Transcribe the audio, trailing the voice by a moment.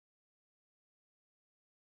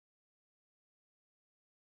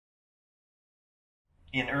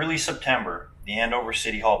In early September, the Andover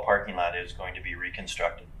City Hall parking lot is going to be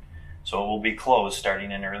reconstructed. So it will be closed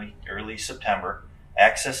starting in early September.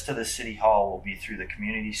 Access to the City Hall will be through the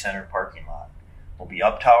Community Center parking lot. Will be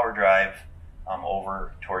up Tower Drive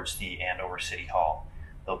over towards the Andover City Hall.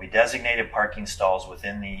 There'll be designated parking stalls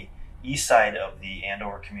within the east side of the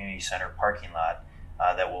Andover Community Center parking lot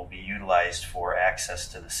that will be utilized for access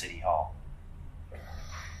to the City Hall.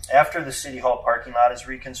 After the City Hall parking lot is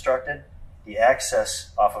reconstructed, the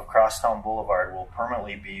access off of Crosstown Boulevard will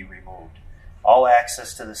permanently be removed. All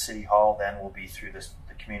access to the City Hall then will be through the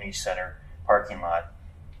Community Center parking lot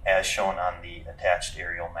as shown on the attached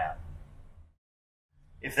aerial map.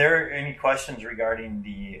 If there are any questions regarding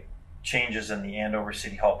the changes in the Andover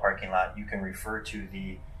City Hall parking lot, you can refer to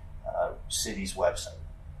the city's website.